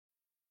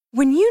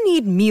When you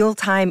need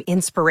mealtime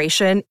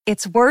inspiration,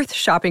 it's worth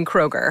shopping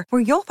Kroger,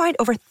 where you'll find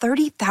over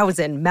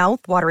 30,000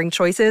 mouth-watering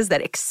choices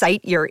that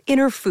excite your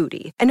inner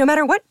foodie. And no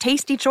matter what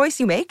tasty choice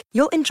you make,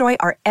 you'll enjoy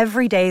our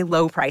everyday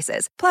low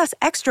prices, plus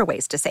extra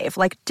ways to save,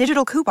 like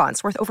digital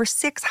coupons worth over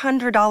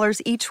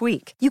 $600 each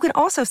week. You can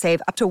also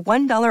save up to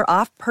 $1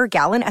 off per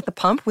gallon at the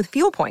pump with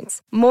fuel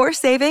points. More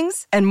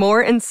savings and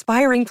more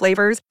inspiring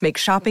flavors make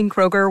shopping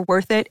Kroger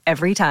worth it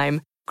every time.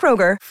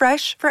 Kroger,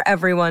 fresh for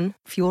everyone.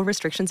 Fuel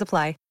restrictions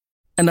apply.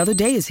 Another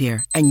day is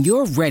here, and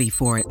you're ready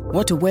for it.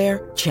 What to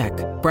wear? Check.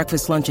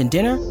 Breakfast, lunch, and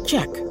dinner?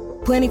 Check.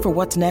 Planning for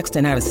what's next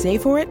and how to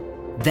save for it?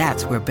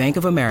 That's where Bank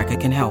of America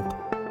can help.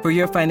 For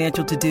your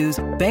financial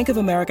to-dos, Bank of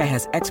America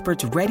has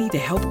experts ready to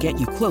help get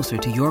you closer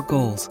to your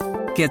goals.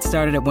 Get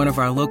started at one of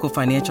our local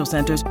financial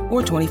centers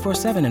or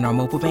 24/7 in our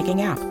mobile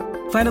banking app.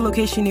 Find a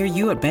location near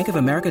you at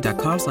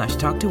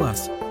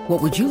bankofamerica.com/talktous. What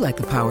would you like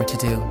the power to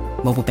do?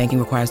 Mobile banking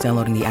requires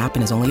downloading the app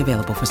and is only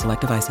available for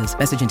select devices.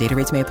 Message and data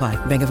rates may apply.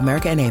 Bank of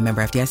America N.A.,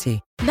 member FDIC.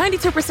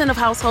 92% of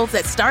households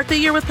that start the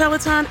year with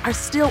Peloton are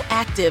still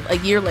active a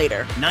year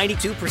later.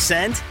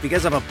 92%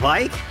 because of a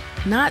bike?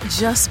 Not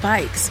just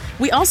bikes.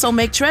 We also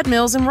make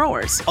treadmills and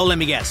rowers. Oh, let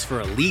me guess,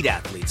 for elite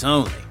athletes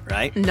only,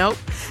 right? Nope.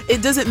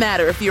 It doesn't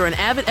matter if you're an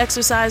avid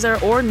exerciser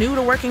or new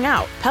to working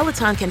out.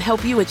 Peloton can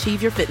help you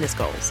achieve your fitness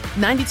goals.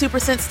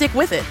 92% stick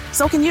with it.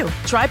 So can you.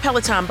 Try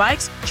Peloton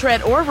bikes,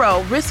 tread, or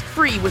row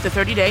risk-free with a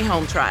 30-day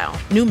home trial.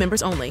 New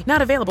members only.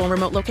 Not available in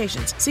remote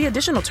locations. See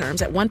additional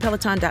terms at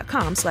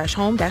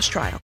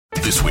onepeloton.com/home-trial.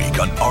 This week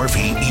on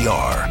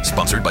RVER,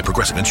 sponsored by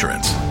Progressive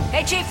Insurance.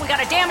 Hey, Chief, we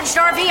got a damaged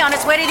RV on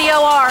its way to the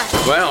OR.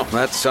 Well,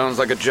 that sounds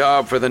like a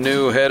job for the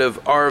new head of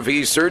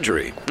RV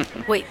surgery.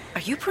 Wait,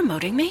 are you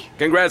promoting me?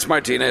 Congrats,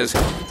 Martinez.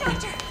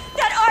 Doctor,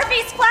 that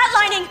RV's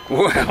flatlining.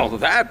 Well,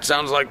 that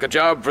sounds like a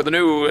job for the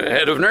new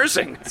head of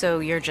nursing. So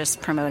you're just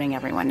promoting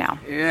everyone now?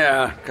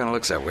 Yeah, kind of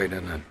looks that way,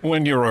 doesn't it?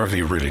 When your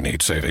RV really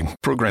needs saving,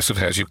 Progressive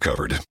has you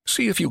covered.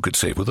 See if you could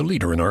save with a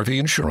leader in RV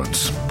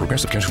insurance.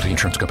 Progressive Casualty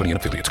Insurance Company and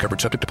affiliates,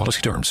 covered subject to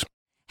policy terms.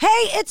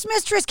 Hey, it's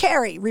Mistress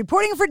Carrie,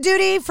 reporting for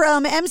duty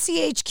from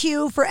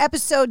MCHQ for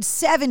episode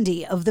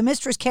 70 of the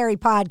Mistress Carrie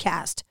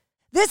podcast.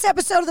 This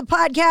episode of the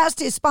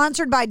podcast is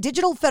sponsored by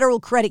Digital Federal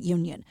Credit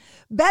Union,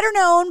 better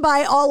known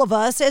by all of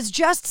us as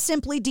just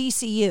simply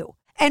DCU.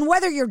 And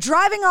whether you're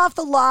driving off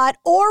the lot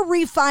or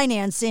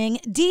refinancing,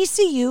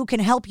 DCU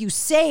can help you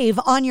save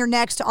on your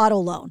next auto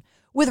loan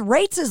with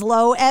rates as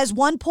low as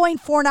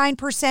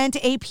 1.49%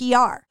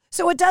 APR.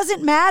 So it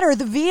doesn't matter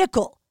the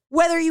vehicle.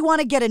 Whether you want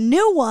to get a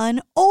new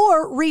one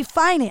or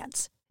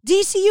refinance,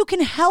 DCU can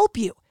help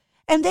you,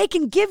 and they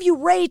can give you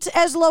rates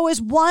as low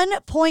as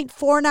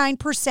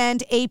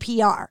 1.49%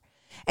 APR.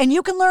 And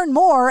you can learn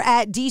more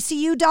at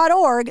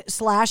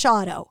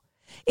dcu.org/auto.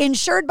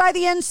 Insured by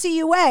the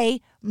NCUA,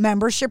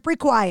 membership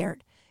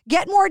required.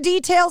 Get more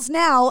details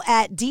now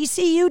at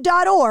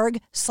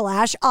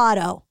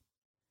dcu.org/auto.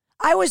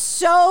 I was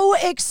so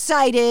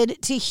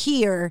excited to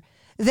hear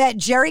that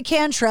Jerry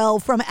Cantrell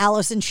from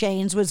Alice in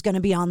Chains was going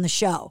to be on the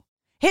show.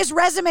 His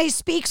resume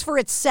speaks for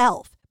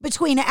itself.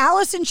 Between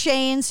Alice in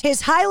Chains,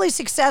 his highly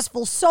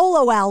successful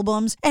solo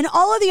albums, and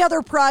all of the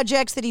other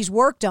projects that he's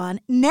worked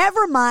on,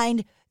 never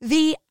mind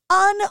the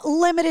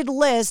unlimited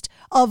list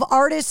of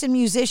artists and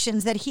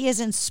musicians that he has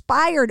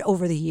inspired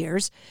over the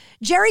years,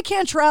 Jerry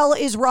Cantrell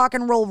is rock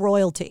and roll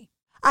royalty.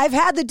 I've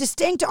had the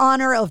distinct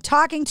honor of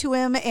talking to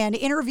him and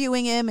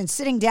interviewing him and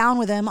sitting down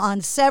with him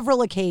on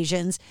several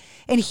occasions,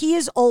 and he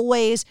is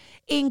always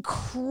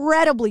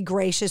incredibly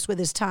gracious with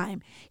his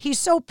time. He's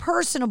so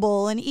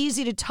personable and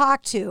easy to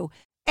talk to.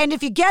 And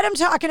if you get him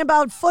talking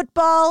about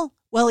football,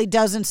 well, he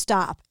doesn't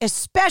stop,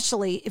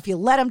 especially if you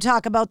let him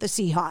talk about the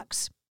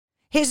Seahawks.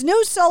 His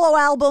new solo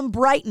album,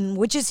 Brighton,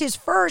 which is his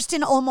first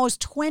in almost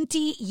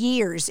 20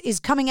 years, is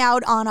coming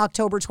out on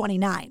October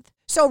 29th.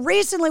 So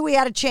recently we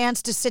had a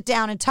chance to sit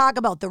down and talk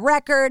about the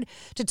record,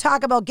 to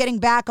talk about getting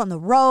back on the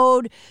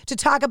road, to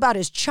talk about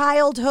his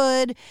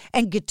childhood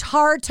and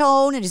guitar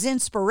tone and his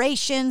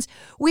inspirations.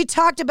 We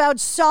talked about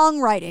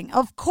songwriting.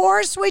 Of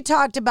course, we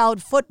talked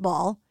about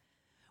football.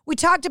 We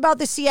talked about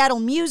the Seattle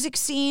music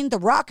scene, the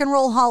Rock and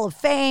Roll Hall of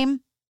Fame.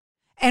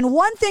 And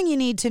one thing you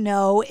need to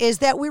know is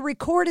that we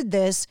recorded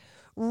this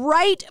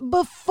right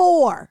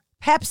before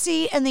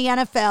Pepsi and the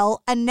NFL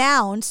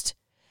announced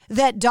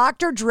that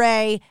Dr.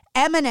 Dre,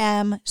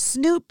 Eminem,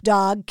 Snoop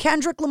Dogg,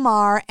 Kendrick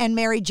Lamar, and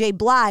Mary J.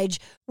 Blige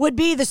would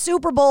be the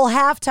Super Bowl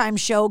halftime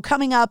show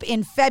coming up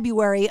in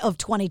February of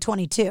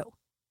 2022.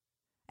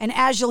 And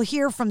as you'll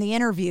hear from the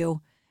interview,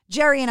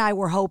 Jerry and I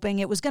were hoping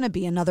it was going to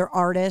be another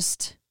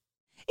artist.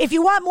 If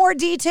you want more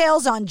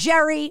details on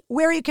Jerry,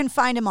 where you can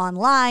find him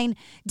online,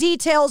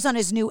 details on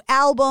his new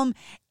album,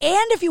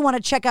 and if you want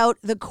to check out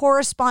the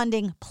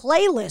corresponding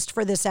playlist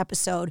for this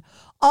episode,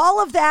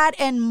 all of that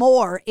and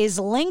more is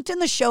linked in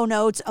the show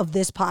notes of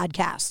this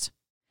podcast.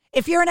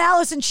 If you're an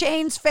Alice in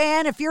Chains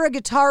fan, if you're a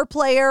guitar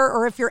player,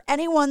 or if you're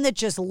anyone that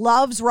just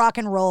loves rock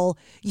and roll,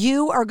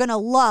 you are going to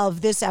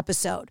love this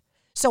episode.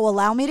 So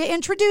allow me to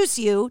introduce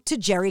you to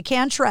Jerry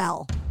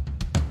Cantrell.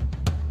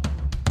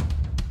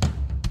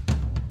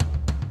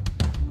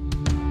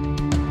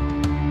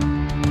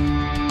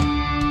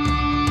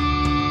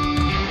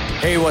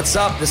 Hey, what's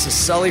up? This is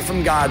Sully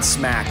from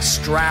Godsmack.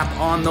 Strap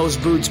on those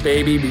boots,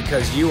 baby,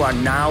 because you are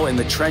now in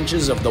the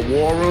trenches of the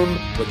war room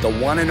with the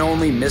one and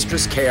only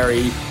Mistress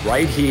Carrie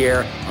right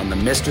here on the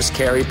Mistress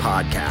Carrie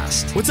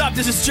podcast. What's up?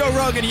 This is Joe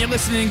Rogan, and you're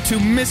listening to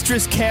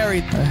Mistress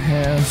Carrie. Her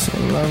hair so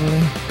lovely.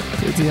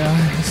 Pretty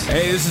eyes.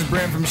 Hey, this is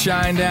Brent from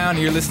Shinedown, and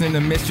you're listening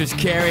to Mistress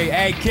Carrie.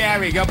 Hey,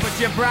 Carrie, go put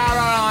your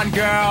bra on,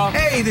 girl.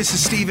 Hey, this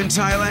is Steven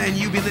Tyler, and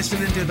you be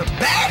listening to the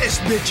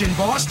baddest bitch in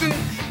Boston,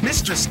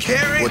 Mistress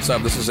Carrie. What's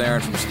up? This is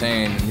Aaron from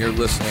Stain, and you're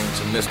listening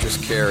to Mistress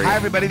Carrie. Hi,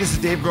 everybody. This is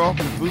Dave Grohl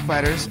from the Foo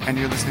Fighters, and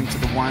you're listening to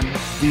the one,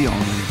 the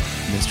only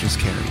Mistress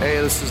Carrie. Hey,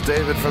 this is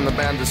David from the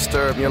band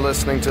Disturbed, and you're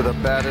listening to the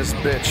baddest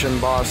bitch in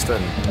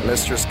Boston,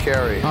 Mistress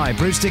Carrie. Hi,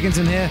 Bruce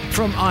Dickinson here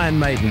from Iron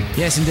Maiden.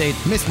 Yes, indeed,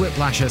 Miss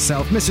Whiplash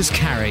herself, Mrs.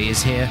 Carrie,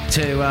 is here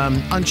to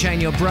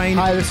unchain your brain.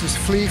 Hi, this is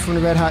Flea from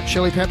the Red Hot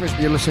Chili Peppers.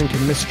 You're listening to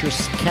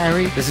Mistress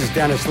Carrie. This is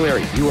Dennis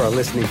Leary. You are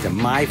listening to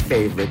my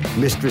favorite,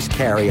 Mistress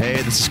Carrie.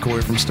 Hey, this is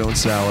Corey from Stone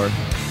Sour,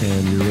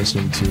 and you're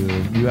listening to,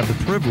 you have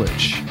the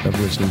privilege of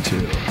listening to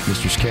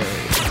Mistress Carrie.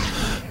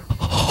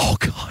 Oh,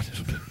 God.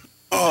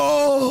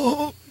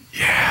 Oh,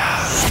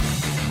 yeah.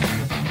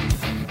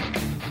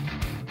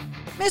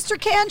 Mr.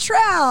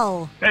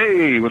 Cantrell.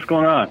 Hey, what's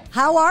going on?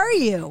 How are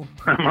you?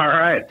 I'm all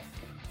right.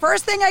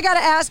 First thing I got to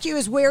ask you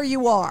is where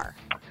you are.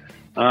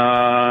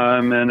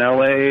 I'm in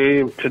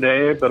L.A.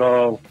 today, but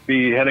I'll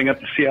be heading up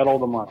to Seattle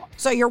tomorrow.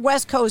 So you're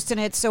West Coasting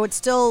it, so it's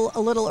still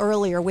a little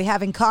early. Are we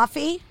having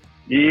coffee?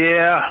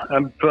 Yeah,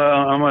 I'm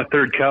on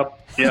third cup.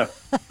 Yeah.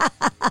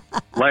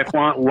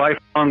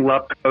 lifelong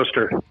left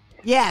coaster.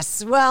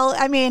 Yes. Well,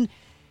 I mean,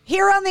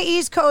 here on the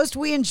East Coast,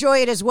 we enjoy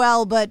it as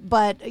well, but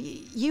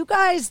you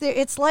guys,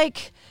 it's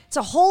like it's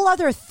a whole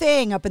other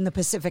thing up in the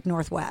Pacific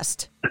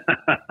Northwest.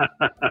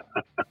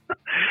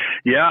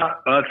 Yeah,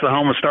 it's the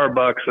home of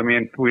Starbucks. I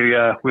mean,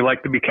 we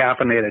like to be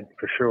caffeinated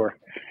for sure.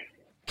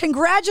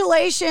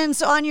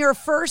 Congratulations on your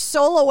first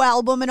solo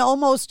album in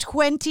almost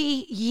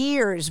 20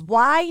 years.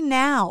 Why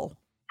now?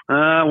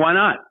 Why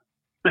not?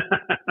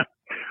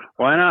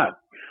 Why not?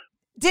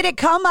 Did it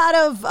come out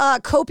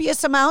of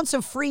copious amounts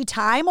of free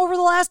time over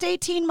the last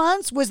 18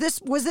 months? Was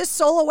this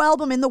solo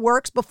album in the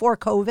works before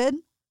COVID?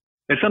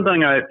 It's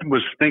something I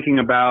was thinking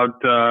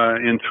about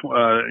in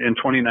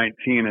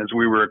 2019 as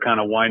we were kind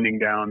of winding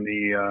down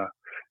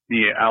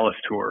the Alice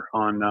tour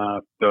on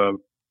the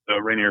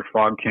Rainier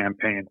Fog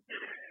campaign,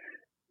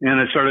 and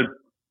I started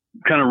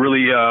kind of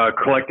really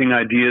collecting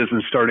ideas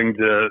and starting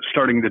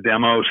to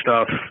demo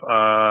stuff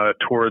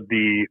toward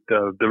the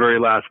very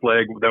last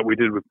leg that we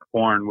did with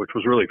Korn, which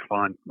was really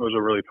fun. It was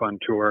a really fun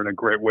tour and a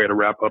great way to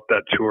wrap up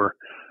that tour.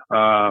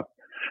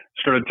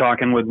 Started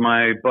talking with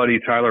my buddy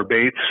Tyler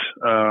Bates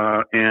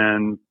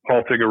and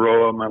Paul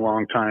Figueroa, my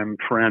longtime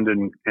friend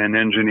and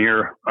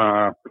engineer,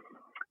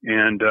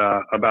 and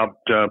about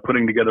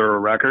putting together a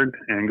record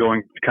and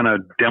going kind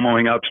of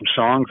demoing out some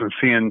songs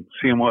and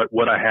seeing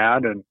what I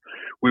had. And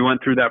we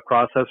went through that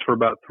process for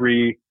about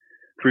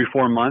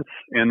 4 months,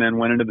 and then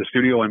went into the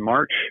studio in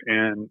March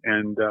and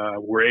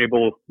were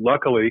able,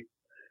 luckily,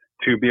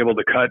 to be able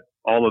to cut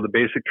all of the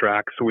basic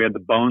tracks. So we had the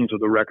bones of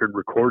the record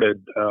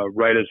recorded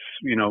right as,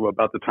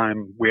 about the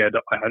time we had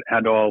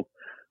to all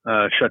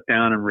shut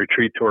down and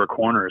retreat to our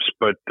corners.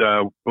 But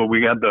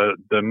we got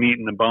the meat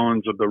and the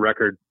bones of the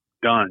record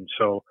done.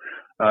 So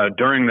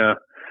during the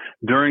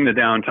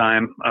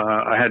downtime,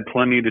 I had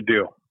plenty to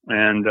do.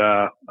 And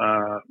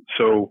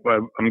so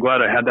I'm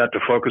glad I had that to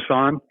focus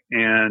on.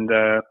 And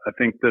I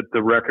think that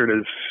the record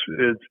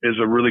is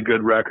a really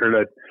good record.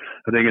 I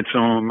think it's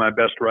some of my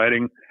best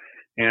writing.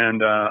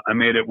 And I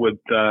made it with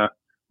the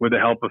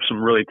help of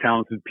some really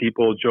talented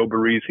people, Joe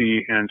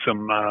Barresi, and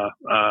some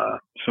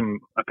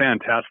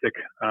fantastic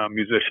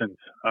musicians.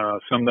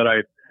 Some that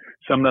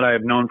I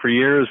have known for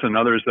years, and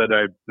others that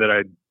I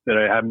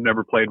have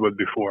never played with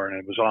before, and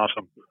it was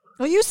awesome.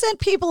 Well, you sent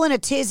people in a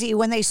tizzy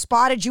when they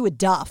spotted you with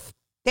Duff.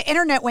 The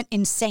internet went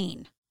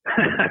insane.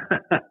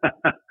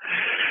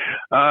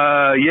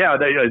 Yeah,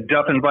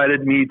 Duff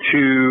invited me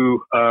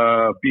to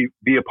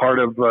be a part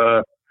of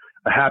a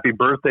happy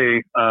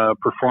birthday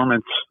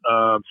performance,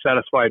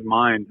 Satisfied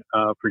Mind,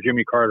 for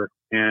Jimmy Carter,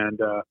 and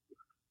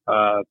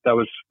that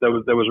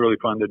was really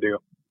fun to do.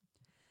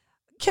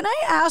 Can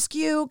I ask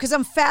you, because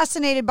I'm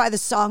fascinated by the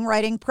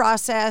songwriting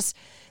process,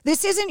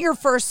 this isn't your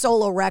first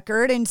solo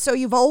record, and so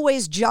you've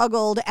always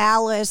juggled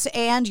Alice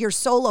and your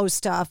solo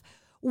stuff.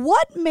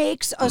 What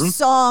makes a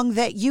song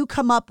that you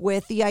come up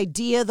with, the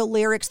idea, the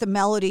lyrics, the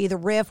melody, the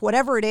riff,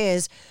 whatever it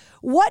is,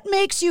 what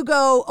makes you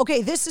go,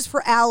 okay, this is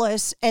for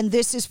Alice and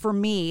this is for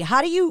me?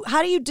 How do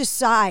you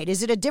decide?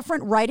 Is it a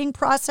different writing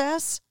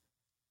process?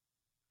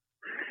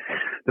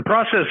 The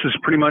process is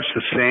pretty much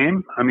the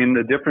same. I mean,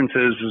 the difference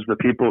is the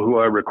people who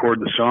I record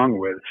the song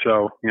with.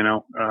 So,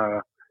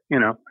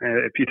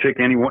 if you take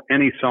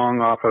any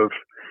song off of,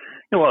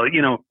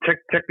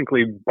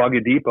 technically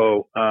Buggy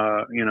Depot,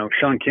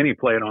 Sean Kinney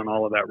played on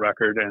all of that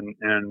record,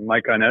 and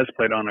Mike Inez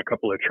played on a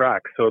couple of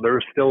tracks. So there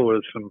still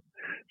was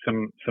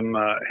some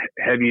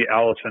heavy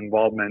Alice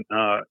involvement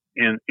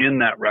in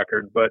that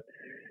record. But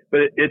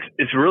but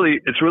it's really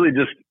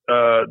just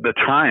the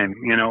time.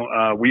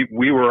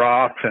 We were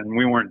off and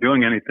we weren't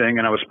doing anything,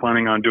 and I was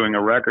planning on doing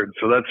a record.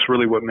 So that's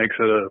really what makes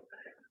it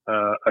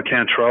a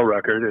Cantrell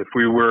record. If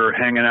we were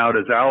hanging out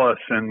as Alice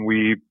and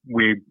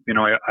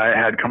I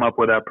had come up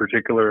with that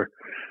particular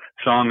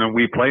song and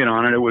we played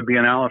on it, it would be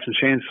an Alice in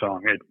Chains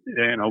song,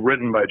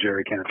 written by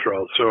Jerry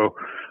Cantrell. So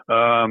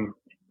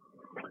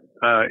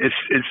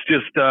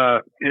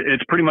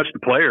it's pretty much the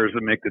players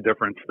that make the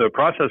difference. The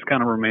process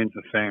kind of remains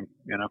the same,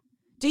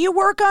 Do you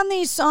work on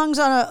these songs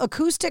on an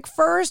acoustic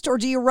first, or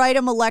do you write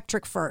them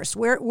electric first?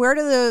 Where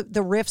do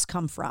the riffs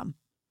come from?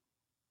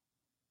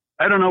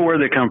 I don't know where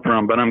they come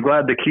from, but I'm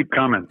glad they keep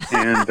coming.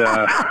 And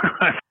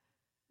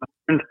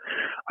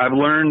I've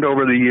learned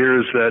over the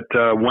years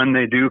that when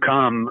they do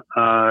come,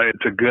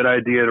 it's a good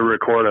idea to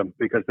record them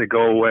because they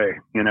go away,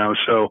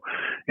 So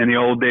in the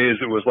old days,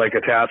 it was like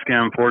a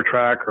Tascam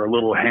 4-track or a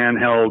little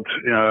handheld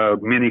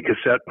mini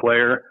cassette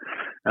player.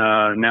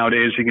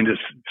 Nowadays, you can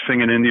just sing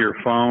it into your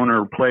phone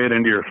or play it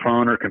into your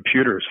phone or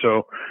computer.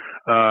 So,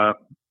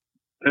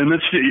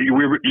 and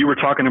you were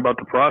talking about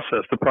the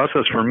process. The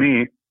process for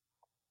me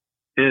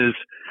is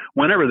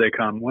whenever they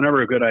come,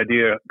 whenever a good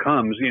idea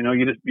comes, you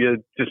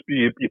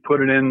put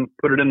it in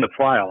the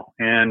file,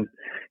 and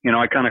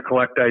I kind of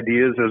collect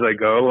ideas as I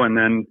go, and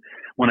then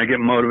when I get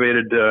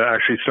motivated to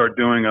actually start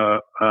doing a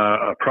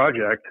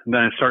project,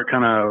 then I start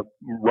kind of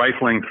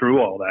rifling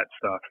through all that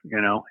stuff,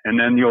 and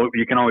then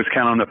you can always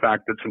count on the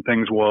fact that some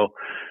things will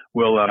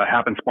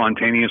happen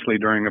spontaneously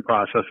during the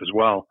process as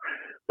well.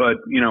 But,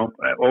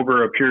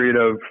 over a period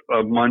of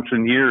months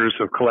and years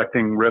of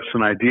collecting riffs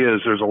and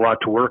ideas, there's a lot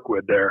to work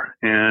with there.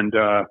 And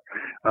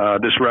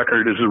this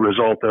record is a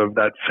result of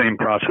that same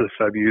process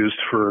I've used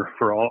for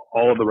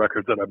all of the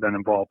records that I've been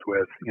involved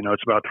with.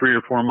 It's about 3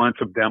 or 4 months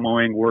of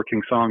demoing,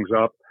 working songs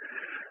up,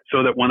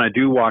 so that when I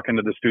do walk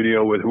into the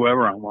studio with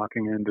whoever I'm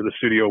walking into the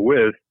studio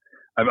with,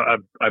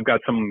 I've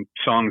got some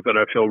songs that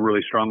I feel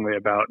really strongly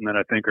about and that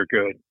I think are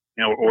good,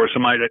 or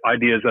some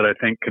ideas that I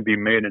think could be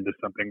made into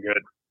something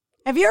good.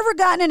 Have you ever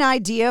gotten an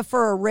idea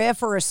for a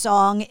riff or a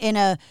song in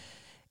a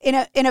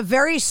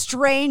very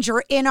strange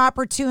or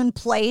inopportune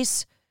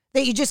place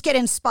that you just get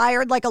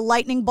inspired like a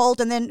lightning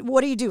bolt, and then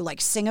what do? Like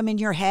sing them in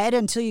your head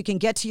until you can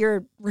get to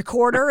your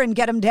recorder and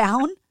get them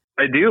down?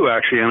 I do,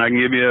 actually, and I can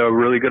give you a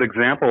really good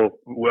example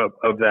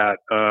of that.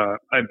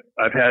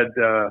 I've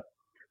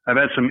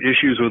had some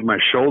issues with my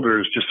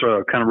shoulders, just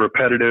kind of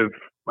repetitive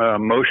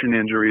motion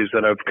injuries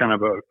that I've kind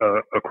of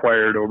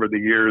acquired over the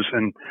years,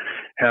 and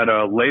had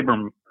a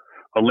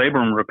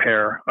labrum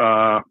repair,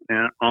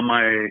 and on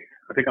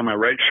my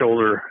right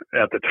shoulder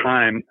at the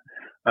time,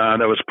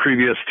 that was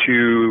previous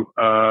to,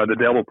 the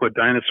Devil Put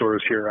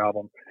Dinosaurs Here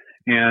album.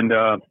 And,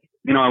 I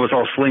was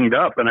all slinged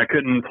up and I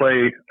couldn't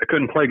play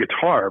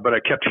guitar, but I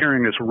kept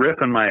hearing this riff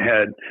in my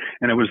head,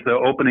 and it was the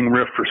opening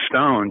riff for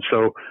Stone.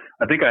 So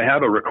I think I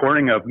have a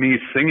recording of me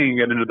singing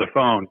it into the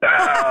phone.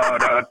 Da,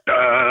 da,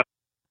 da.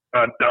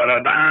 Da, da, da,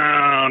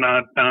 da,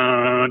 da,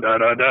 da,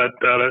 da, da,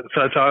 da.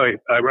 So that's how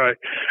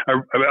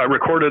I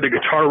recorded a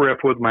guitar riff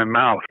with my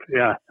mouth.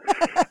 Yeah.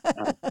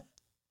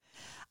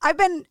 I've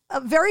been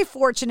very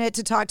fortunate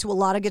to talk to a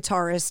lot of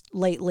guitarists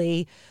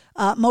lately.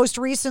 Most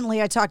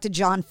recently, I talked to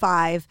John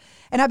Five,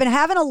 and I've been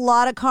having a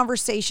lot of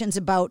conversations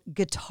about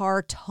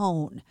guitar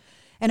tone.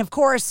 And of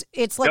course,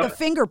 it's like a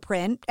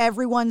fingerprint.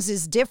 Everyone's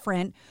is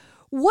different.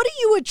 What do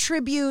you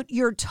attribute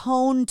your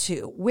tone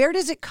to? Where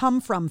does it come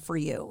from for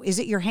you? Is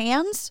it your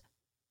hands?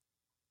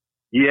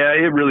 Yeah,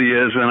 it really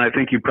is. And I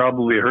think you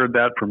probably heard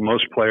that from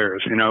most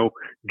players.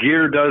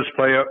 Gear does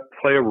play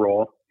a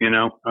role,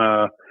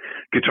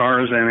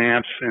 guitars and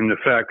amps and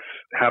effects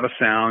have a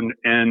sound,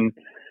 and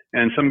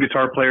some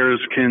guitar players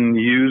can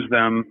use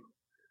them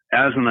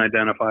as an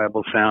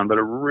identifiable sound, but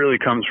it really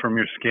comes from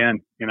your skin,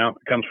 it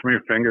comes from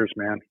your fingers,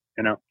 man,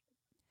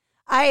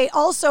 I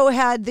also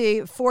had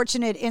the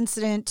fortunate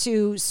incident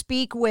to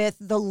speak with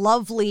the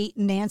lovely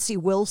Nancy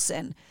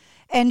Wilson,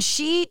 and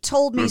she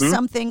told me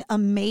something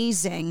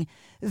amazing,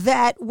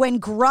 that when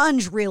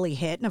grunge really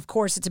hit, and of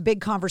course it's a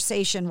big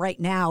conversation right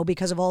now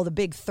because of all the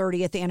big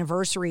 30th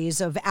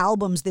anniversaries of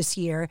albums this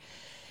year,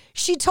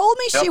 she told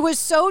me she was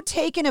so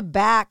taken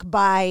aback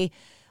by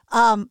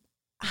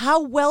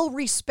how well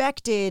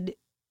respected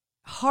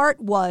Heart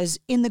was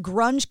in the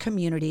grunge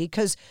community,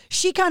 because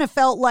she kind of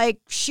felt like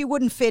she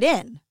wouldn't fit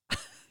in.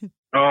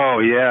 Oh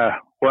yeah.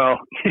 Well,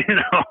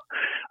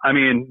 I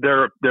mean,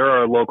 there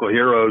are local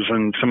heroes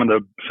and some of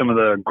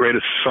the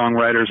greatest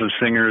songwriters and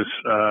singers,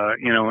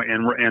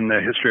 in the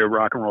history of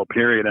rock and roll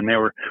period. And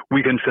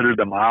we considered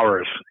them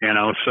ours,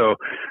 so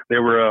they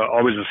were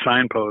always a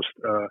signpost.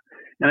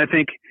 And I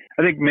think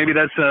maybe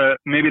that's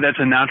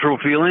a natural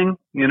feeling,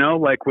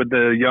 like with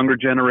the younger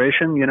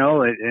generation,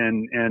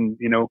 and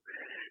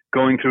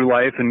going through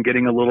life and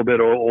getting a little bit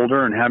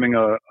older and having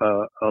a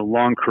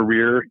long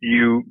career,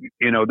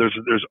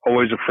 there's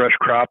always a fresh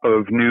crop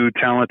of new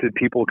talented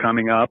people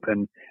coming up,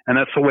 and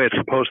that's the way it's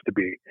supposed to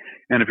be.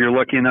 And if you're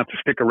lucky enough to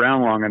stick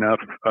around long enough,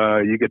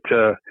 you get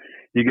to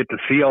you get to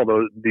see all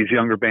these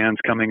younger bands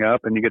coming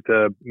up, and you get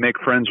to make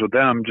friends with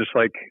them, just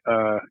like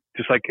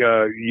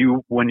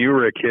you when you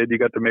were a kid, you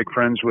got to make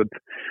friends with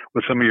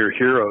some of your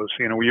heroes.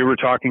 You know, you were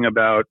talking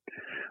about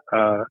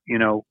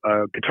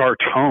guitar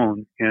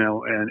tone, you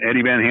know, and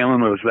Eddie Van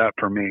Halen was that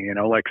for me. You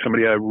know, like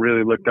somebody I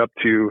really looked up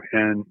to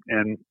and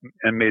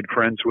made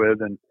friends with,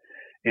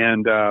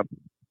 and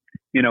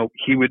you know,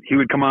 he would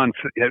come on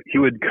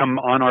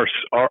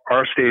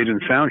our stage in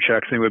sound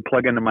checks, and he would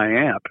plug into my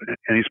amp,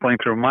 and he's playing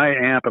through my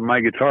amp and my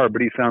guitar,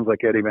 but he sounds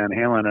like Eddie Van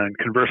Halen. And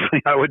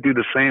conversely, I would do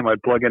the same.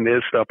 I'd plug into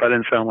his stuff. I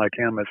didn't sound like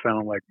him. I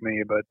sounded like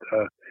me. But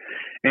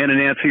and in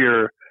answer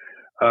your,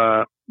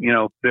 you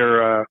know,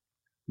 they're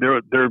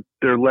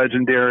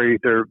legendary.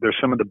 They're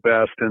some of the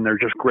best, and they're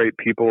just great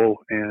people.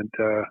 And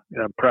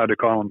I'm proud to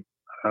call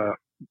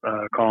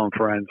them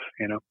friends.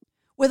 You know.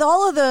 With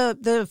all of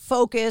the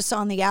focus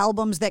on the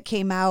albums that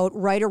came out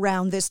right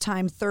around this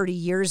time 30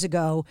 years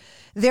ago,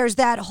 there's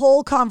that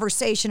whole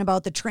conversation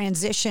about the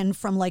transition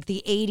from like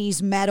the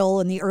 80s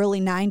metal and the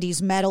early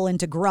 90s metal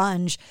into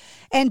grunge.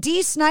 And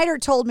Dee Snider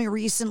told me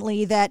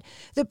recently that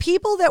the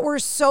people that were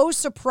so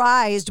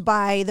surprised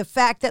by the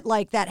fact that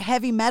like that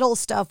heavy metal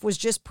stuff was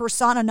just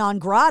persona non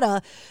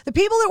grata, the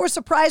people that were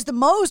surprised the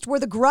most were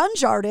the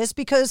grunge artists,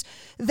 because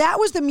that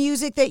was the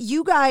music that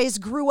you guys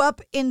grew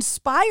up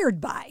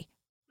inspired by.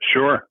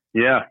 Sure.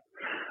 Yeah.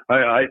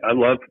 I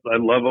love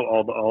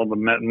all the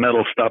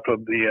metal stuff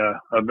of the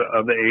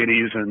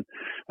 80s, and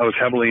I was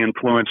heavily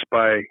influenced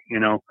by, you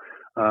know,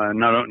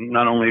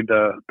 not only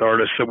the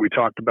artists that we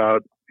talked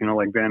about, you know,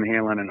 like Van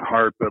Halen and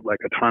Heart, but like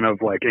a ton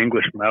of like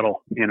English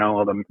metal, you know,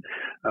 all the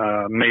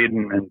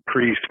Maiden and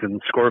Priest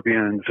and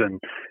Scorpions and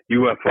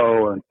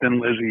UFO and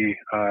Thin Lizzy.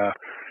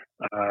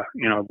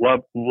 You know,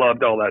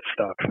 loved all that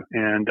stuff,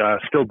 and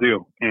still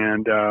do.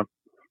 And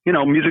you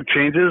know, music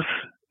changes.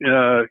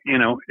 You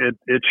know,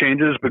 it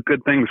changes, but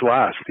good things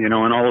last, you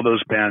know, and all of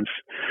those bands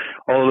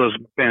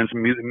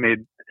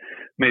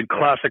made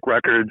classic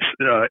records,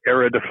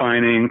 era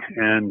defining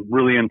and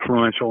really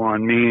influential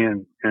on me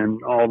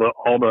and all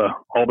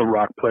the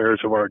rock players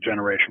of our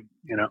generation,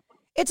 you know.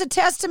 It's a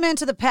testament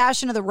to the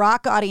passion of the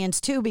rock audience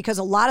too, because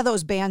a lot of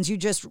those bands you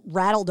just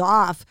rattled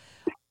off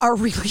are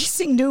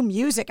releasing new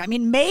music. I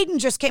mean, Maiden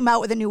just came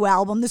out with a new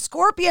album. The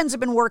Scorpions have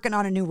been working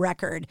on a new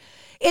record.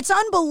 It's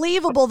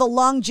unbelievable the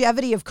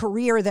longevity of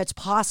career that's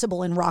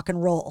possible in rock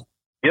and roll.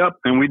 Yep,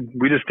 and we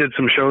just did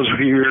some shows a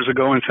few years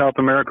ago in South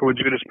America with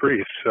Judas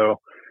Priest, so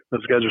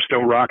those guys are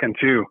still rocking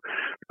too.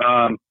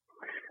 I'm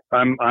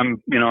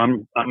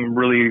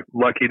really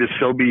lucky to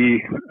still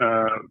be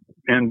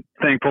and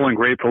thankful and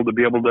grateful to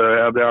be able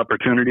to have the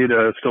opportunity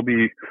to still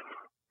be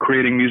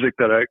creating music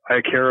that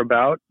I care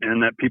about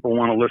and that people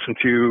want to listen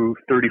to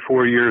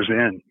 34 years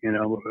in. You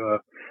know,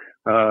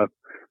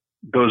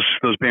 those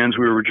bands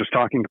we were just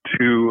talking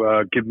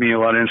to give me a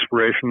lot of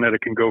inspiration that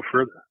it can go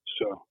further.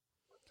 So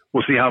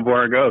we'll see how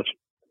far it goes.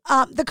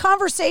 The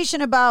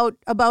conversation about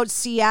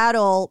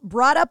Seattle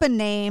brought up a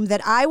name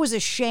that I was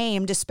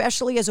ashamed,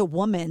 especially as a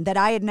woman, that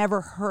I had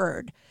never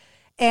heard.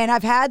 And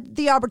I've had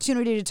the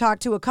opportunity to talk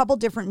to a couple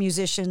different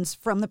musicians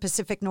from the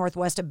Pacific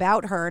Northwest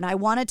about her, and I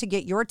wanted to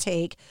get your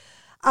take.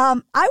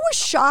 I was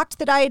shocked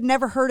that I had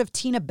never heard of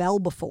Tina Bell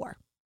before.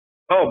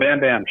 Oh, Bam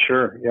Bam,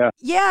 sure, yeah.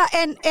 Yeah,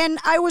 and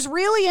I was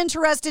really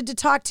interested to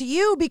talk to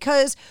you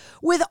because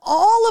with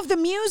all of the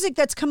music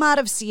that's come out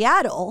of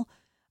Seattle,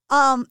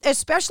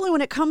 especially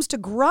when it comes to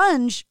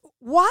grunge,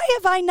 why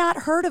have I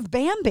not heard of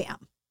Bam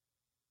Bam?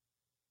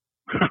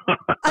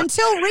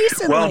 Until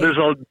recently. Well, there's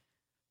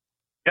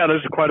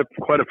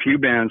quite a few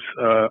bands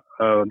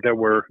that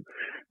were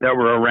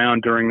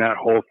around during that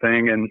whole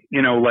thing, and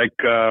you know, like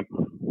I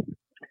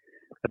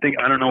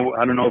don't know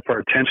if our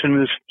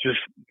attention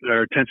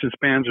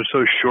spans are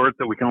so short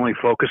that we can only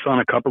focus on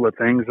a couple of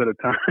things at a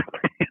time.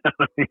 You know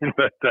what I mean?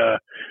 But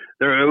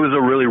it was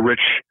a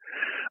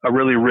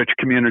really rich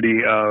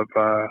community of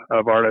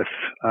artists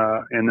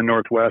in the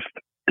Northwest,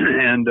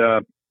 and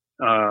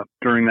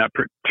during that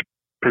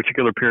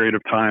particular period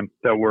of time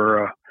that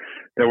were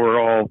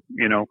all,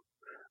 you know,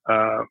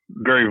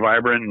 very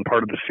vibrant and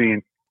part of the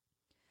scene.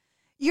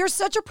 You're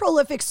such a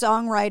prolific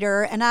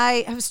songwriter, and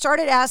I have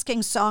started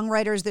asking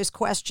songwriters this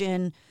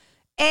question,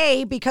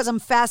 A, because I'm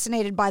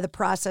fascinated by the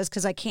process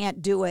because I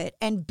can't do it,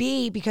 and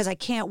B, because I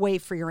can't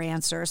wait for your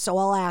answer. So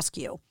I'll ask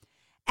you,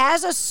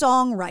 as a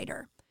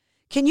songwriter,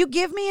 can you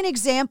give me an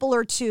example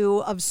or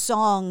two of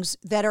songs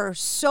that are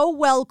so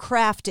well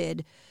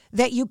crafted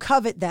that you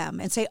covet them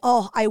and say,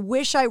 oh, I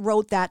wish I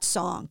wrote that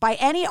song by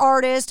any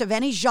artist of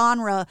any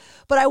genre,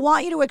 but I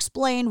want you to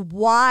explain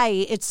why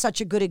it's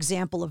such a good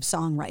example of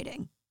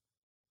songwriting?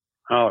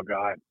 Oh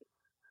God.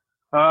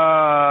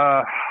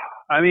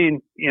 I mean,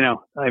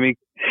 I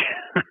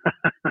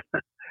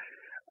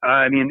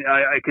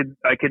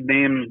could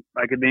name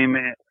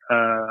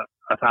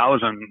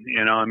 1,000,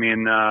 you know, I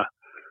mean,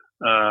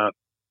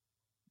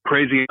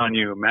 Crazy on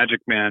You,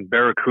 Magic Man,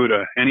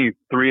 Barracuda, any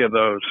three of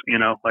those, you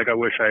know, like I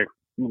wish I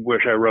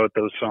wrote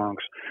those songs,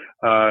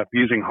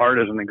 using Heart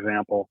as an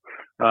example.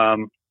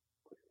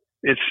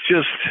 It's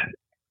just,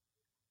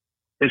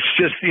 it's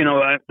just,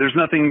 there's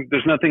nothing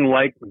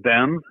like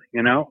them,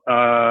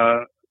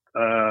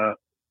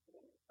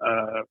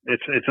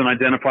 it's an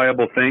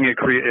identifiable thing.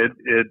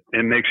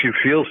 It makes you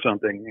feel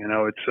something,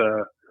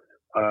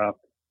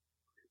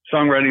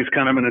 songwriting is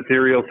kind of an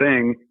ethereal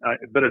thing,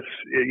 but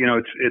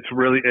it's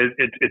really,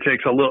 it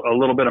takes a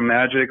little bit of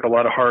magic, a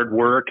lot of hard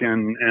work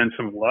and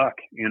some luck,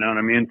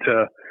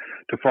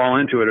 to fall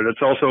into it. And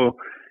it's also,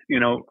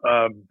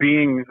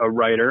 being a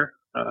writer,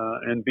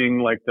 and being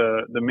like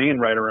the main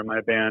writer in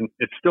my band,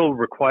 it still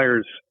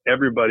requires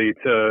everybody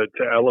to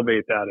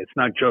elevate that. It's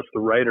not just the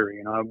writer,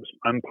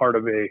 I'm part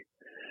of a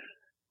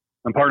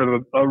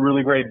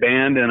really great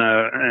band and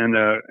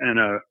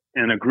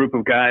a group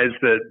of guys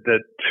that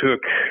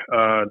took,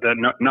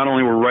 that not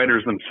only were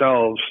writers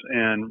themselves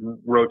and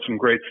wrote some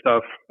great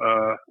stuff,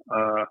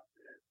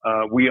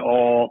 we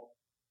all,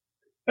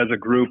 as a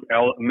group,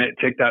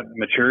 take that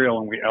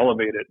material and we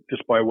elevate it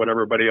just by what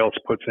everybody else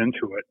puts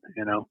into it,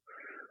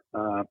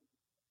 I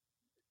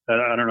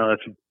don't know,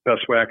 that's the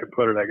best way I could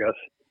put it, I guess.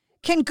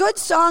 Can good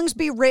songs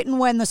be written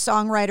when the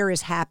songwriter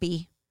is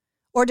happy?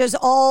 Or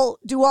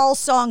do all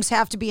songs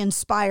have to be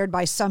inspired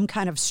by some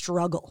kind of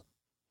struggle?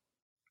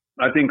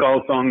 I think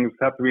all songs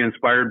have to be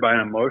inspired by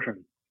an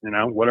emotion,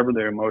 whatever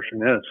the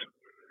emotion is.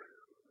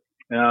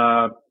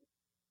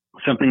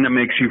 Something that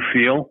makes you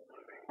feel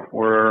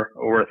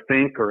or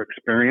think or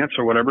experience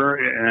or whatever,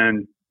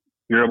 and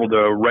you're able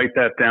to write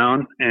that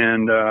down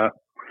and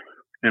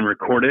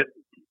record it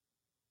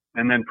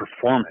and then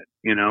perform it.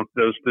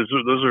 Those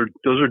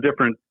are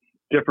different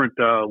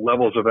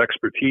levels of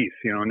expertise.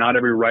 Not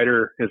every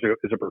writer is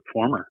a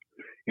performer.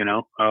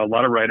 A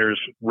lot of writers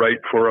write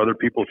for other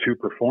people to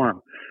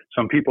perform.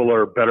 Some people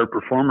are better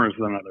performers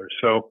than others.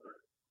 So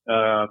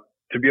to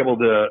be able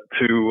to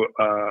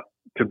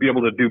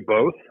do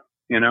both,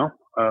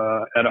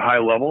 at a high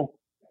level,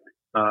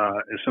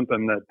 is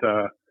something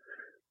that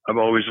I've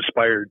always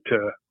aspired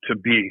to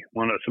be.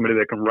 Somebody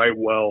that can write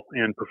well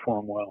and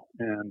perform well.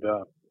 And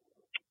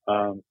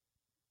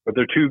but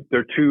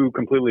they're two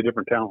completely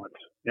different talents.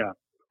 Yeah.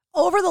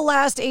 Over the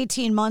last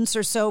 18 months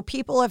or so,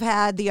 people have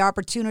had the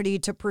opportunity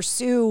to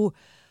pursue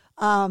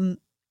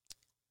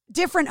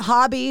different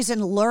hobbies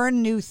and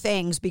learn new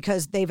things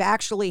because they've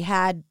actually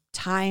had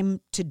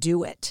time to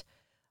do it.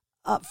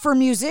 For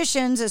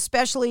musicians,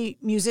 especially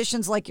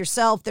musicians like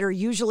yourself that are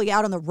usually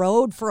out on the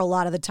road for a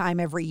lot of the time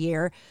every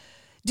year,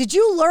 did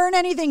you learn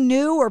anything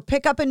new or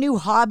pick up a new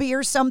hobby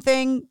or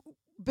something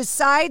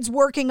besides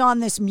working on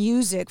this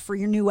music for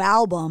your new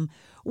album?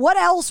 What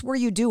else were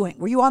you doing?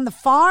 Were you on the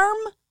farm?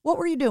 What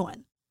were you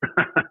doing?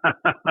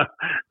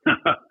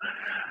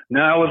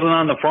 No, I wasn't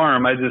on the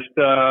farm. I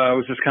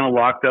was just kind of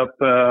locked up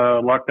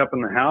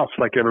in the house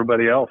like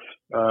everybody else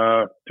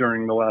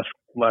during the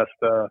last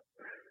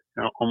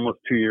almost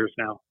 2 years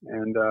now.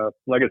 And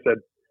like I said,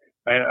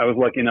 I was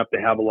lucky enough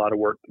to have a lot of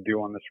work to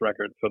do on this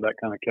record, so that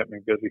kind of kept me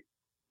busy.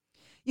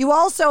 You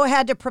also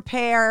had to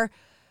prepare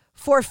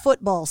for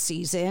football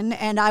season,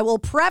 and I will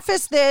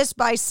preface this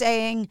by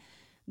saying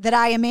that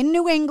I am in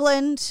New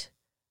England.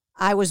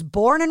 I was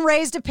born and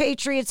raised a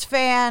Patriots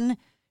fan.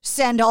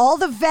 Send all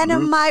the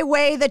venom my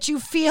way that you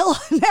feel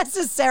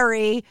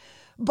necessary.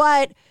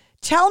 But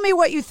tell me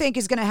what you think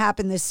is going to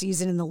happen this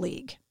season in the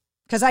league.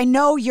 Because I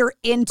know you're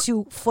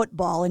into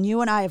football, and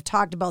you and I have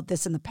talked about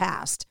this in the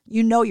past.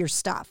 You know your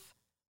stuff.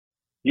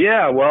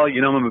 Yeah, well,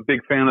 I'm a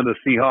big fan of the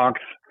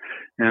Seahawks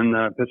and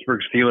the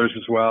Pittsburgh Steelers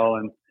as well.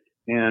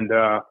 And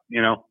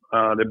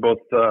they both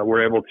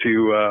were able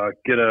to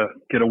get a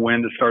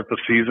win to start the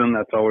season.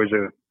 That's always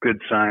a good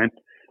sign.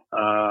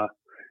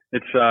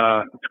 It's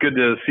good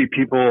to see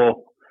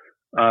people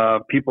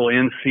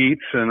in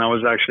seats, and I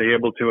was actually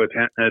able to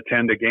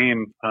attend a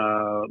game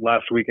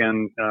last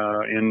weekend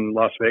in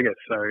Las Vegas.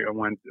 I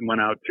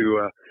went out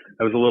to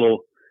I was a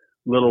little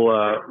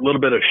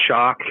bit of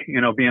shock,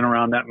 being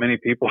around that many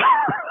people,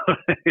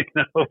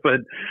 but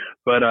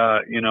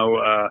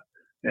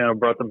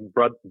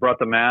brought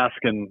the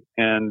mask and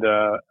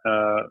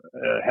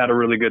had a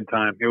really good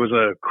time. It was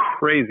a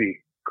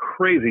crazy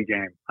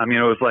game. I mean,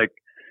 it was like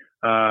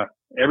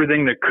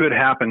everything that could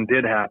happen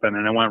did happen,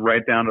 and it went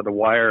right down to the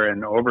wire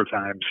in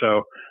overtime.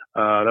 So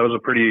that was a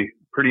pretty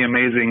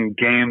amazing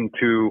game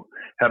to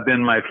have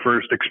been my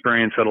first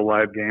experience at a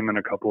live game in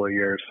a couple of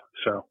years.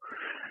 So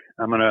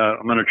I'm gonna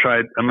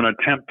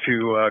attempt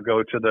to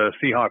go to the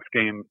Seahawks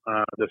game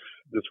this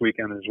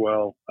weekend as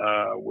well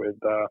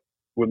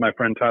with my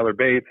friend Tyler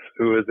Bates,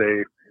 who is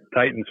a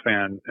Titans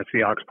fan. The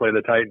Seahawks play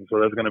the Titans, so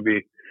that's gonna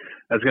be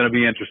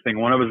interesting.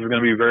 One of us is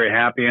gonna be very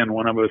happy, and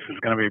one of us is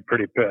gonna be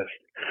pretty pissed.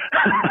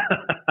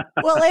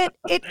 Well,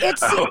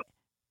 it's. I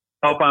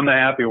hope I'm the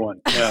happy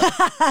one. Yeah.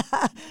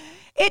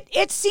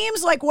 It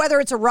seems like whether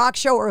it's a rock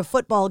show or a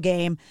football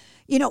game,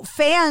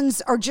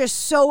 fans are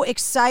just so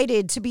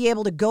excited to be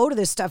able to go to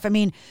this stuff. I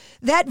mean,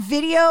 that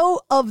video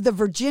of the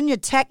Virginia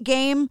Tech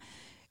game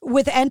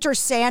with Enter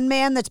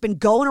Sandman that's been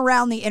going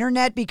around the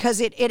internet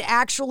because it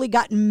actually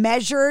got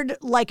measured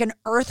like an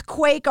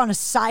earthquake on a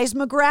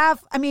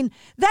seismograph. I mean,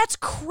 that's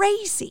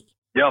crazy.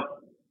 Yep.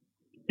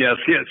 Yeah,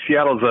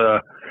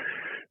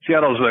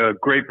 Seattle's a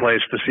great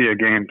place to see a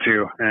game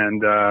too,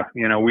 and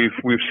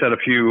we've set a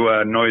few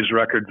noise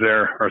records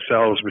there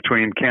ourselves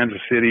between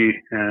Kansas City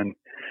and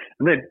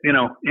they, in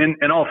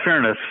all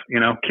fairness,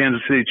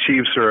 Kansas City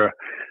Chiefs are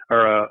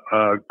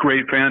a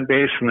great fan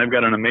base and they've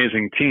got an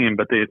amazing team,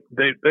 but they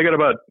got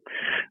about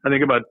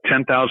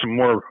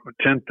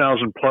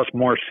 10,000 plus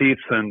more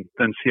seats than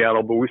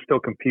Seattle, but we still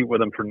compete with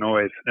them for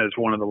noise as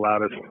one of the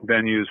loudest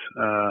venues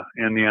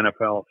in the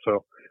NFL.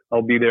 So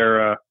I'll be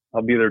there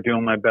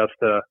doing my best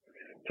to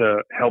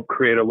help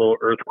create a little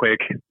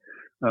earthquake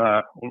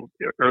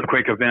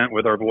event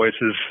with our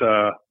voices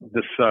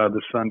this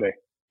Sunday.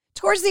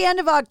 Towards the end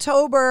of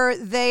October,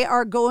 they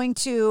are going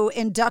to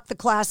induct the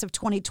class of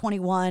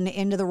 2021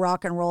 into the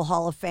Rock and Roll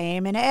Hall of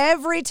Fame. And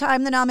every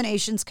time the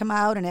nominations come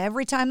out and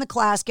every time the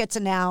class gets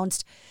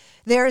announced,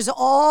 there's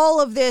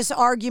all of this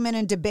argument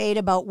and debate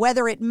about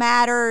whether it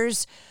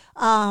matters.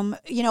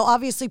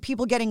 Obviously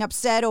people getting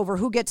upset over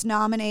who gets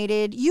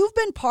nominated. You've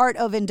been part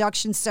of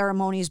induction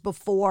ceremonies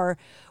before.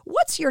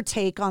 What's your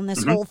take on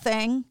this whole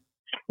thing?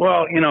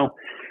 Well,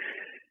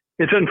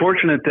 it's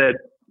unfortunate that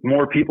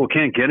more people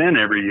can't get in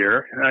every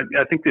year.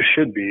 I think this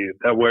should be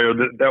that way.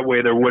 That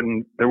way there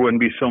wouldn't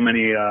be so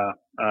many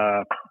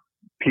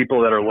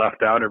people that are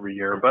left out every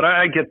year. But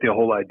I get the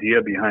whole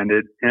idea behind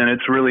it, and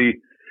it's really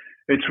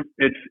it's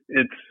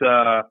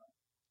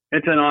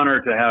an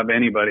honor to have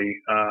anybody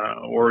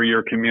or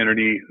your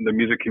community, the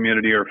music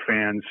community or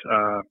fans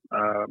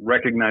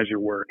recognize your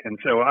work. And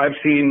so I've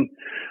been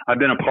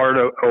a part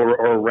of or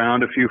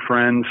around a few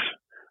friends.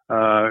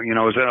 I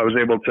was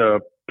able to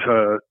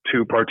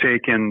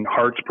partake in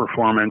Heart's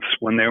performance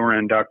when they were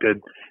inducted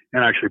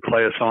and actually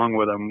play a song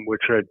with them,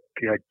 which I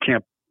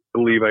can't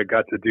believe I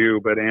got to do,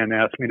 but Ann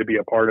asked me to be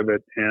a part of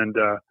it. And,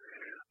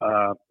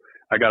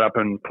 I got up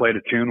and played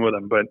a tune with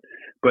them, but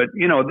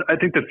I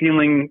think the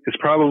feeling is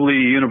probably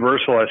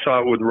universal. I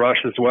saw it with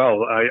Rush as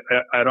well.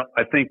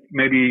 I think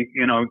maybe,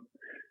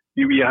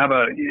 you have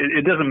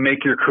it doesn't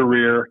make your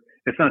career.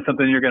 It's not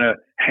something you're going to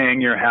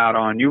hang your hat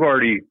on. You've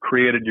already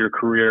created your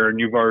career and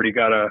you've already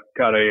had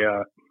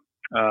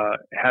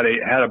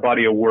a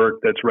body of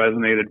work that's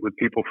resonated with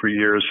people for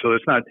years. So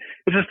it's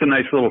just a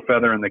nice little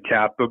feather in the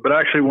cap. But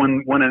actually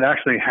when it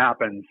actually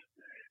happens,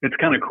 it's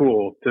kind of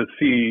cool to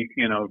see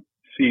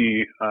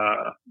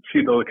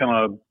the kind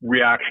of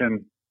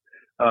reaction,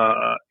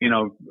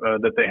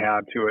 that they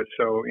have to it.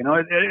 So,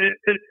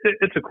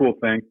 it's a cool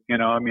thing,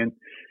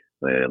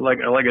 like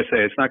I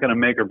say, it's not going to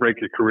make or break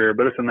your career,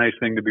 but it's a nice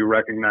thing to be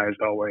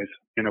recognized always,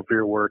 for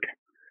your work.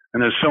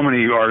 And there's so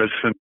many artists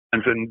and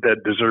that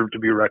deserve to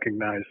be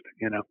recognized,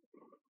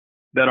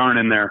 that aren't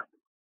in there.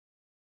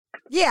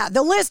 Yeah,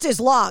 the list is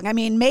long. I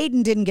mean,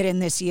 Maiden didn't get in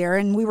this year,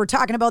 and we were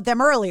talking about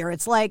them earlier.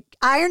 It's like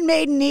Iron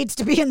Maiden needs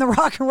to be in the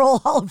Rock and Roll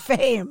Hall of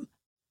Fame.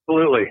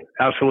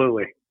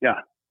 Absolutely. Yeah.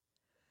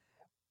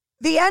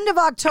 The end of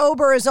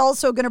October is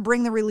also going to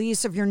bring the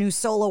release of your new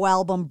solo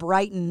album,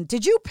 Brighten.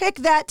 Did you pick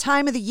that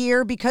time of the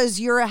year because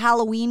you're a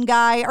Halloween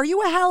guy? Are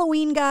you a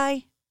Halloween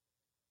guy?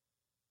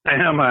 I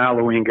am a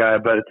Halloween guy,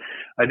 but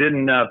I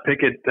didn't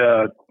pick it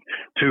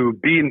to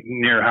be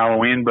near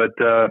Halloween, but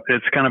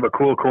it's kind of a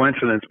cool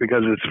coincidence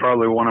because it's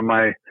probably one of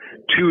my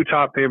two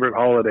top favorite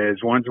holidays.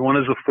 One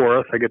is the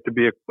 4th. I get to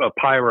be a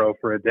pyro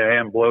for a day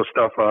and blow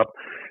stuff up.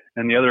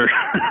 And the other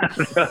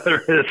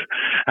is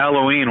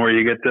Halloween, where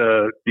you get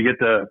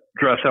to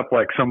dress up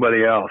like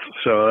somebody else.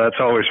 So that's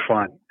always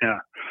fun. Yeah.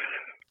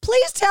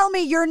 Please tell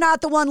me you're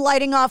not the one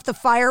lighting off the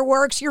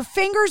fireworks. Your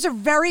fingers are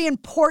very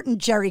important,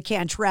 Jerry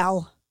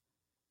Cantrell.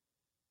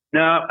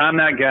 No, I'm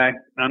that guy.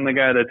 I'm the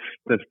guy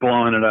that's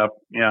blowing it up.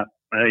 Yeah.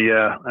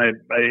 I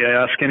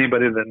ask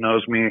anybody that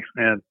knows me,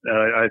 and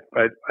I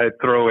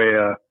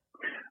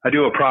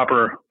do a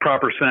proper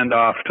send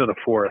off to the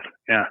 4th.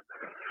 Yeah.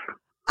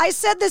 I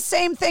said the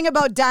same thing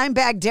about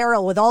Dimebag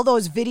Darrell with all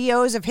those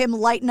videos of him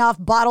lighting off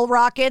bottle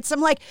rockets. I'm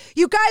like,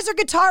 you guys are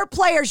guitar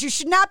players. You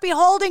should not be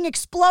holding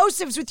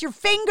explosives with your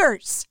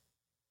fingers.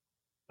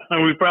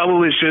 We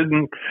probably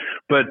shouldn't,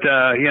 but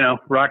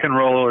rock and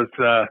roll is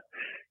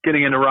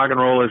getting into rock and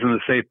roll isn't a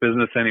safe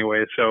business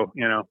anyway. So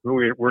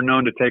we're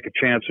known to take a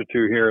chance or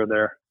two here or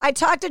there. I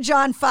talked to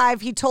John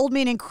Five. He told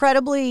me an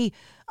incredibly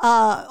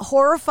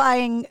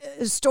horrifying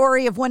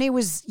story of when he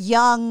was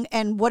young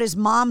and what his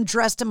mom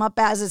dressed him up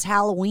as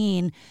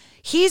Halloween.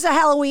 He's a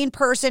Halloween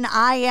person.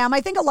 I am.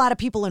 I think a lot of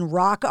people in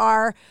rock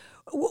are.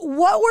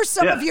 What were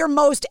some of your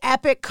most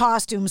epic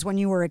costumes when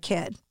you were a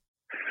kid?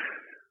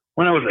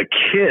 When I was a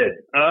kid?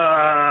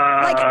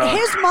 Like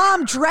his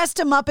mom dressed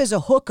him up as a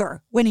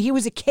hooker when he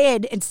was a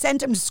kid and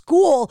sent him to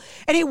school,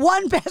 and he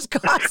won best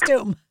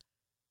costume.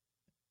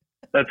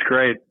 That's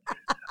great.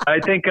 I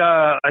think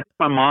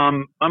my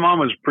mom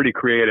was pretty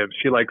creative.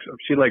 She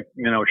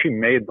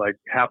made like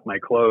half my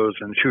clothes,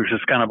 and she was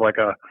just kind of like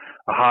a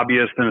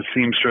hobbyist and a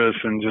seamstress,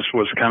 and just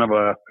was kind of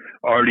a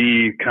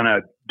arty, kind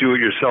of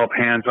do-it-yourself,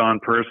 hands-on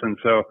person.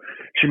 So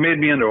she made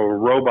me into a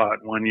robot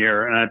one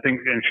year, and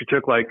she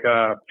took like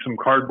some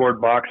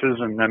cardboard boxes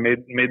and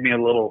made me a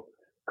little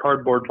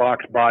cardboard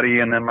box body,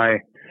 and then my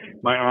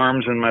my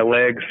arms and my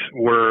legs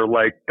were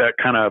like that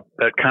kind of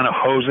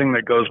hosing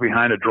that goes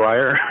behind a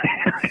dryer,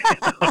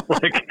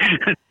 like,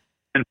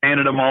 and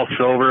painted them all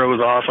silver. It was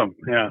awesome.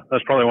 Yeah,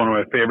 that's probably one of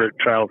my favorite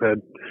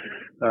childhood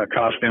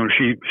costumes.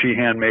 She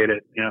handmade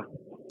it. Yeah.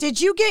 Did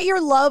you get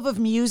your love of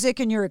music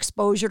and your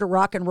exposure to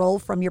rock and roll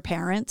from your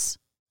parents?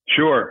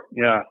 Sure.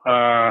 Yeah.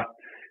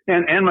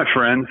 And my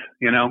friends,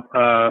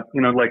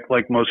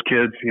 like most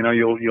kids,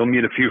 you'll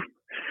meet a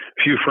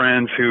few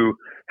friends who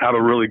have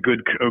a really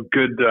good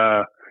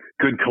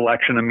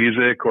collection of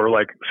music, or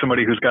like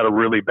somebody who's got a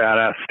really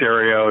badass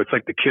stereo. It's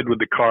like the kid with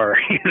the car,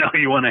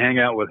 you want to hang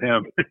out with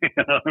him,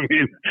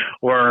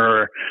 or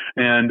her.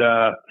 And,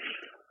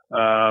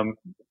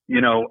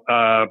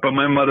 but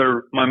my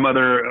mother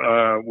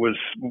was,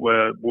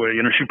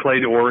 she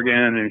played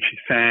organ and she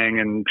sang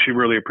and she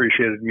really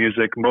appreciated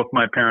music. Both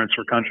my parents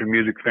were country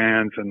music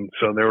fans. And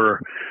so they were,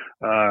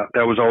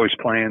 that was always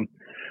playing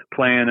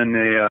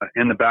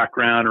in the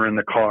background or in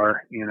the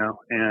car,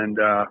 and,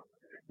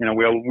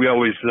 we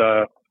always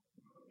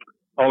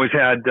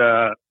had,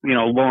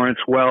 Lawrence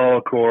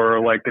Welk or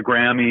like the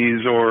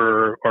Grammys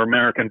or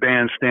American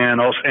Bandstand.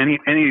 Also,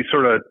 any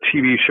sort of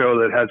TV show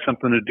that had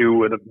something to do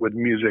with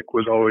music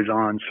was always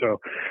on. So,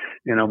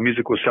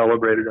 music was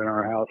celebrated in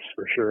our house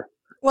for sure.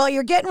 Well,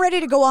 you're getting ready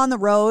to go on the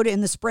road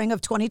in the spring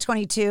of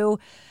 2022.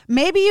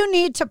 Maybe you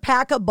need to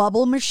pack a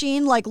bubble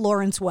machine like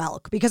Lawrence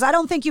Welk, because I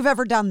don't think you've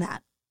ever done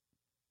that.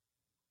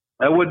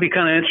 That would be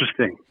kind of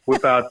interesting.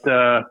 Without,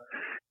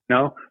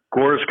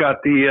 Gore's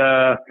got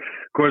the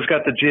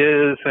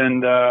jizz,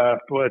 and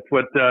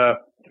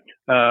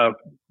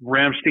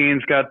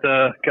Ramstein's got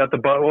the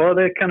butt. Well,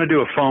 they kind of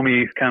do a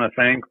foamy kind of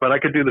thing, but I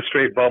could do the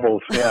straight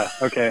bubbles. Yeah.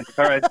 Okay.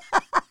 All right.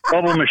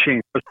 Bubble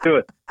machine. Let's do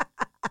it.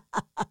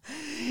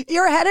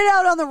 You're headed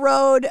out on the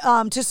road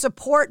to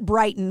support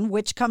Brighton,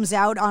 which comes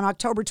out on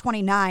October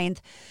 29th.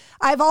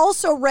 I've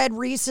also read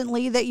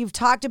recently that you've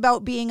talked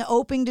about being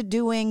open to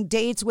doing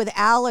dates with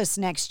Alice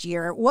next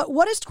year.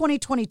 What does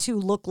 2022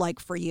 look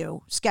like for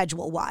you,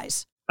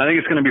 schedule-wise? I think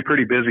it's going to be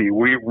pretty busy.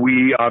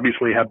 We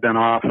obviously have been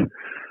off.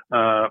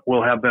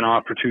 We'll have been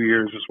off for 2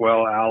 years as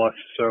well, Alice.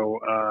 So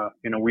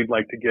we'd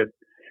like to get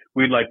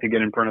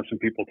in front of some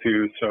people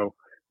too. So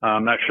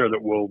I'm not sure that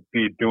we'll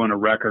be doing a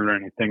record or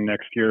anything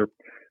next year,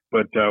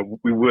 but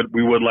we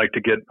would like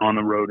to get on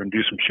the road and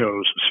do some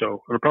shows.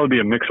 So it'll probably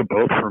be a mix of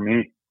both for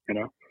me.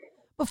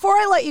 Before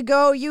I let you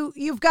go,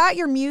 you've got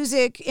your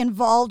music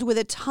involved with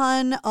a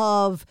ton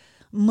of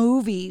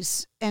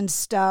movies and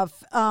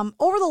stuff.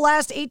 Over the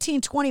last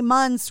 18, 20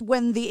 months,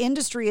 when the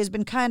industry has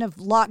been kind of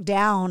locked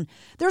down,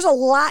 there's a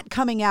lot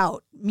coming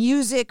out.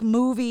 Music,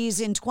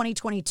 movies in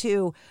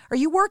 2022. Are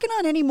you working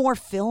on any more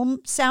film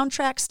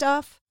soundtrack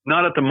stuff?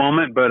 Not at the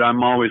moment, but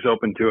I'm always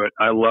open to it.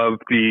 I love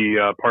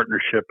the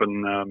partnership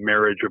and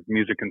marriage of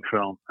music and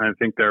film. I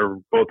think they're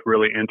both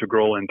really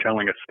integral in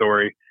telling a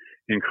story,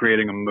 in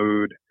creating a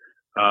mood.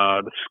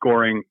 The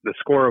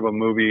score of a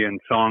movie and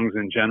songs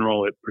in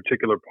general at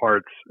particular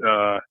parts,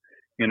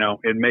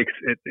 it makes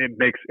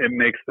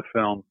the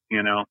film,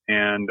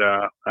 and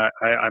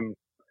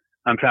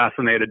I'm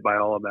fascinated by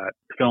all of that.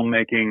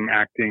 Filmmaking,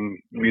 acting,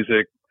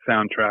 music,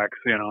 soundtracks,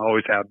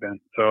 always have been.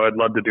 So I'd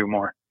love to do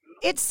more.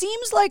 It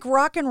seems like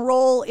rock and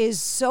roll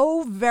is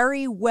so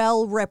very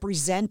well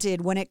represented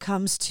when it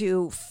comes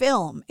to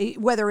film,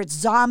 whether it's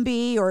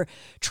Zombie or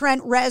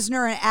Trent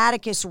Reznor and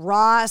Atticus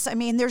Ross. I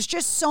mean, there's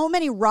just so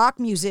many rock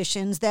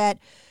musicians that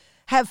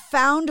have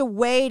found a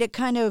way to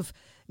kind of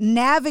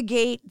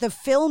navigate the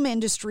film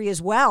industry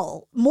as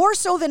well, more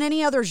so than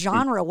any other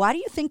genre. Why do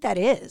you think that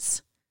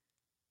is?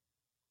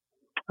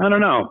 I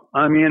don't know.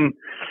 I mean,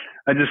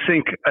 I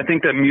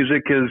think that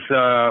music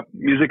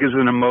is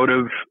an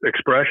emotive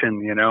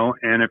expression,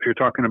 and if you're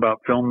talking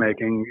about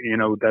filmmaking,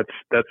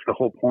 that's the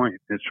whole point,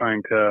 is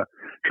trying to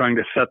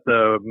set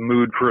the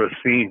mood for a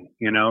scene,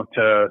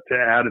 to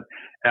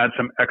add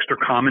some extra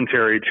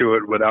commentary to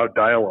it without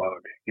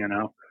dialogue,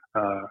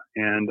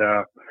 and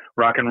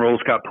rock and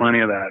roll's got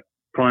plenty of that,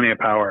 plenty of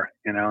power,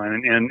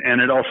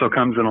 and it also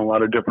comes in a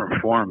lot of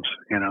different forms,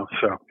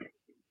 so.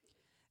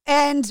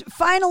 And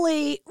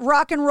finally,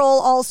 rock and roll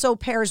also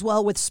pairs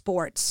well with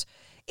sports.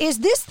 Is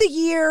this the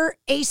year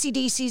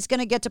AC/DC is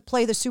going to get to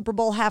play the Super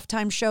Bowl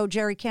halftime show,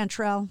 Jerry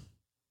Cantrell?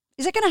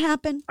 Is it going to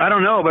happen? I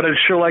don't know, but I'd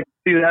sure like to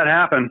see that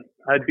happen.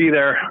 I'd be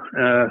there,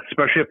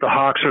 especially if the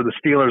Hawks or the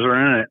Steelers are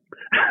in it.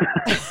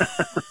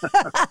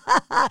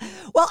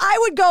 Well, I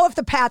would go if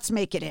the Pats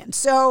make it in.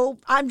 So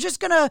I'm just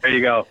going to... There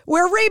you go.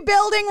 We're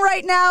rebuilding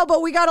right now,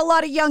 but we got a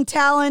lot of young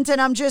talent, and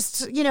I'm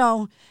just,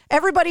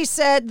 everybody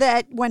said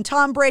that when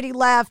Tom Brady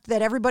left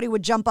that everybody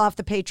would jump off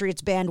the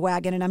Patriots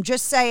bandwagon, and I'm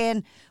just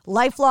saying,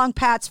 lifelong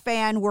Pats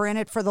fan, we're in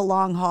it for the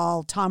long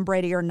haul, Tom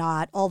Brady or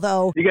not,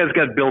 although... You guys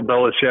got Bill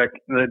Belichick,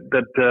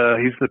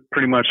 he's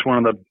pretty much one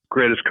of the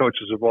greatest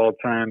coaches of all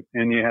time,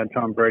 and you had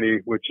Tom Brady,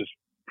 which is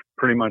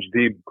pretty much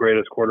the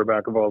greatest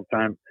quarterback of all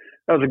time.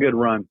 That was a good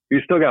run.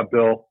 You still got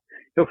Bill.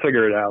 He'll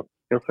figure it out.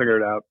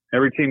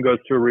 Every team goes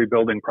through a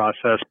rebuilding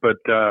process, but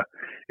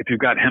if you've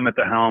got him at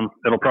the helm,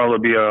 it'll probably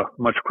be a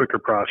much quicker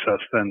process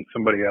than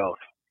somebody else.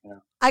 Yeah.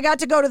 I got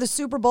to go to the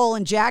Super Bowl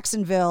in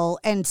Jacksonville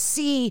and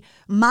see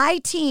my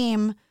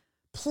team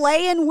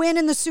play and win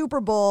in the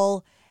Super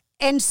Bowl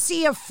and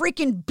see a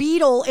freaking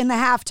Beatle in the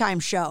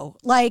halftime show.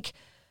 Like,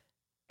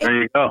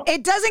 there you go.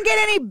 It doesn't get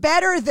any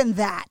better than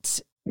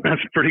that.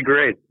 That's pretty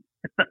great.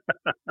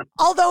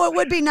 Although it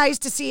would be nice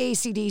to see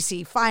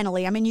AC/DC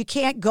finally. I mean, you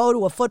can't go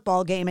to a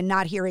football game and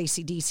not hear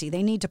AC/DC.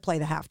 They need to play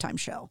the halftime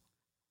show.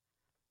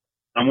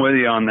 I'm with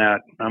you on that.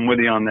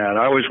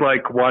 I always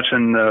like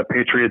watching the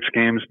Patriots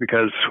games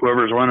because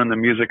whoever's running the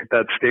music at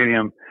that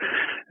stadium,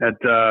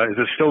 is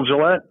it still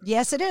Gillette?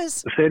 Yes, it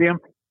is. The stadium?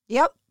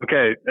 Yep.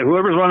 Okay.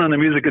 Whoever's running the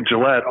music at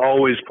Gillette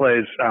always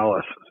plays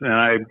Alice. And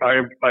I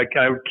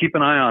keep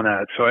an eye on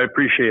that. So I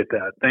appreciate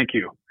that. Thank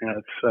you. Yeah,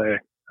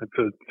 it's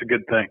a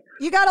good thing.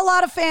 You got a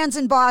lot of fans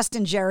in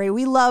Boston, Jerry.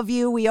 We love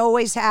you. We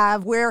always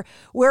have. We're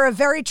a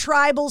very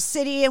tribal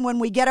city. And when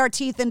we get our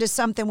teeth into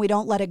something, we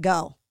don't let it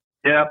go.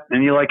 Yeah,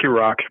 and you like your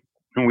rock,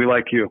 and we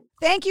like you.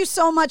 Thank you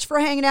so much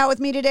for hanging out with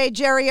me today,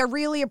 Jerry. I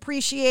really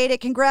appreciate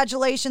it.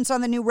 Congratulations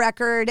on the new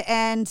record,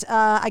 and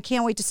I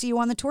can't wait to see you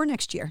on the tour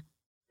next year.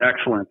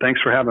 Excellent.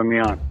 Thanks for having me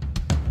on.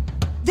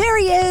 There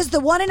he is, the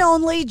one and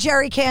only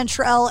Jerry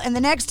Cantrell, and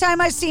the next time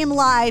I see him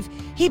live,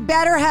 he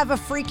better have a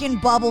freaking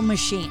bubble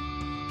machine.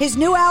 His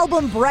new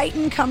album,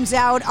 Brighton, comes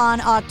out on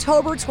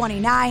October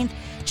 29th.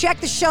 Check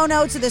the show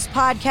notes of this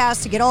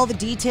podcast to get all the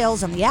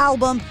details on the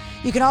album.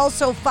 You can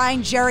also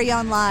find Jerry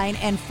online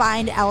and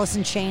find Alice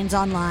in Chains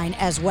online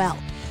as well.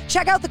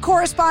 Check out the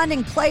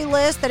corresponding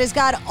playlist that has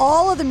got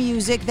all of the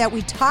music that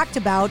we talked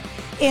about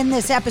in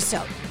this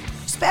episode.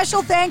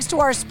 Special thanks to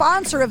our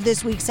sponsor of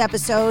this week's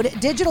episode,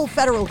 Digital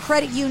Federal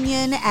Credit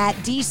Union at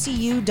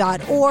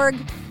dcu.org.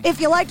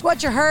 If you liked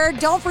what you heard,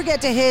 don't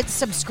forget to hit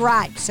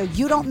subscribe so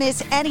you don't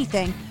miss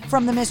anything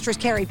from the Mistress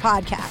Carrie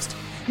podcast.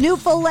 New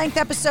full-length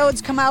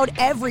episodes come out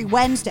every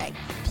Wednesday.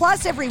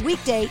 Plus, every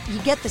weekday, you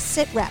get the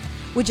Sit Rep,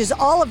 which is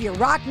all of your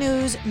rock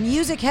news,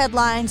 music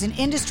headlines, and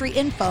industry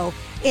info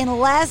in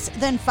less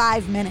than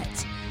 5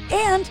 minutes.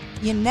 And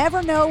you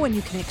never know when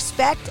you can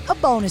expect a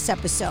bonus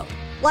episode,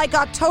 like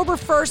October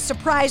 1st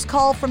surprise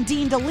call from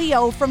Dean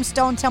DeLeo from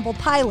Stone Temple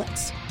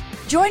Pilots.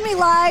 Join me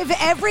live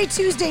every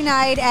Tuesday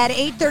night at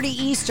 8:30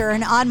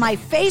 Eastern on my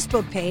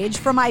Facebook page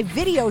for my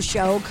video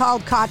show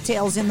called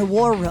Cocktails in the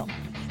War Room.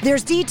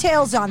 There's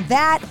details on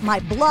that, my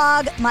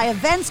blog, my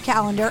events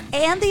calendar,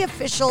 and the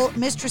official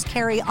Mistress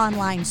Carrie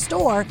online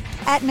store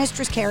at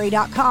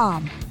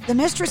mistresscarrie.com. The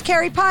Mistress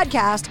Carrie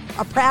Podcast,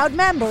 a proud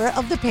member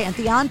of the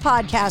Pantheon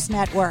Podcast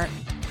Network.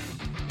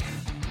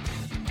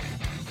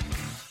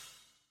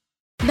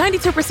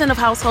 92% of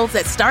households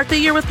that start the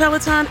year with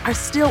Peloton are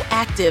still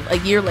active a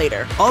year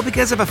later. All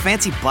because of a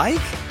fancy bike?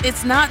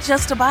 It's not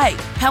just a bike.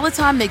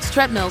 Peloton makes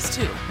treadmills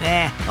too.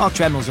 All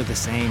treadmills are the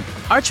same.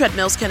 Our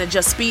treadmills can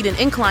adjust speed and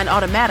incline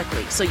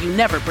automatically, so you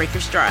never break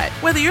your stride.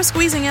 Whether you're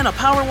squeezing in a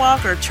power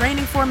walk or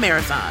training for a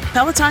marathon,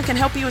 Peloton can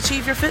help you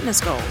achieve your fitness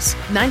goals.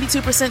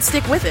 92%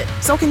 stick with it.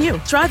 So can you.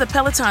 Try the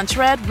Peloton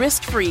Tread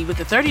risk-free with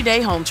the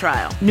 30-day home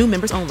trial. New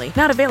members only.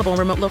 Not available in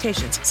remote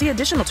locations. See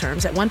additional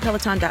terms at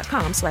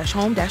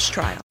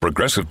onepeloton.com/home-trial.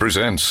 Progressive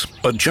presents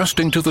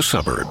Adjusting to the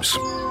Suburbs.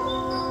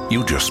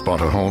 You just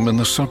bought a home in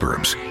the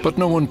suburbs, but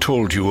no one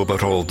told you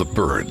about all the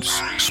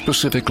birds,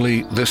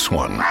 specifically this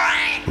one,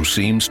 who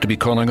seems to be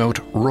calling out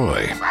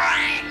Roy.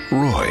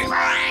 Roy.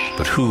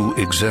 But who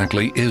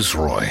exactly is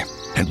Roy?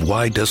 And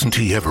why doesn't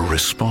he ever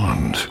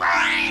respond?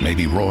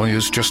 Maybe Roy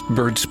is just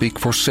bird speak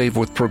for save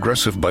with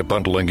Progressive by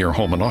bundling your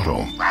home and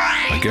auto.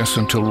 I guess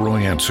until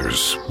Roy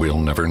answers, we'll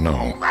never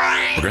know.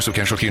 Progressive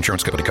Casualty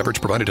Insurance Company. Coverage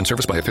provided in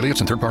service by affiliates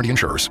and third-party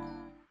insurers.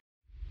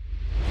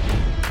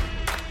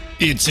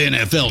 It's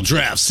NFL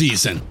draft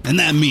season, and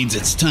that means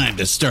it's time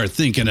to start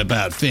thinking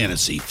about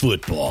fantasy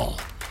football.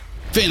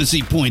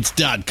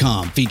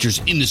 FantasyPoints.com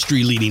features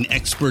industry-leading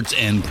experts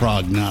and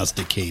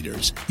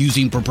prognosticators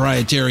using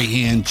proprietary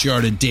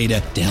hand-charted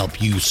data to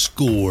help you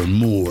score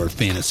more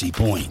fantasy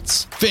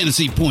points.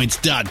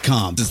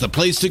 FantasyPoints.com is the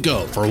place to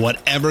go for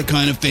whatever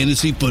kind of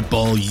fantasy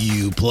football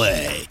you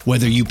play.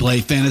 Whether you play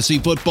fantasy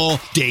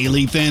football,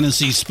 daily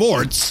fantasy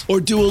sports,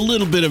 or do a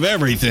little bit of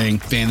everything,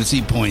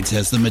 Fantasy Points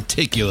has the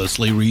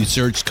meticulously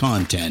researched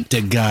content to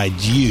guide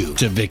you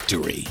to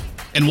victory.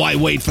 And why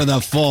wait for the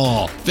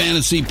fall?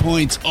 Fantasy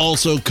Points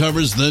also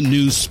covers the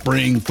new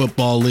spring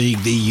football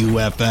league, the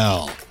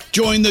UFL.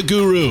 Join the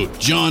guru,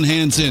 John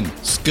Hansen,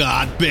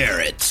 Scott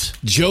Barrett,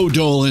 Joe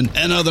Dolan,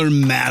 and other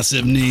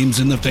massive names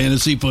in the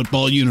fantasy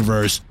football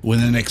universe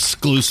with an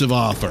exclusive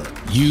offer.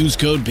 Use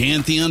code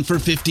Pantheon for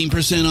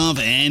 15% off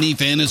any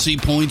Fantasy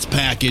Points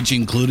package,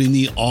 including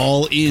the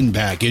all-in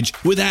package,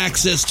 with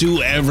access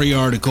to every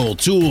article,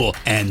 tool,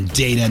 and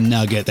data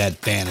nugget that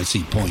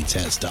Fantasy Points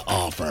has to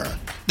offer.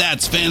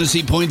 That's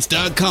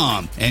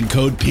FantasyPoints.com and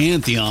code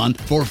Pantheon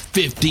for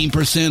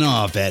 15%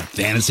 off at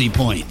Fantasy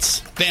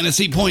Points.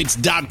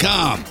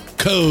 FantasyPoints.com,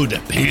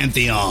 code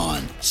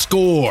Pantheon.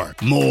 Score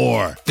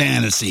more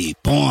fantasy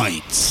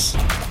points.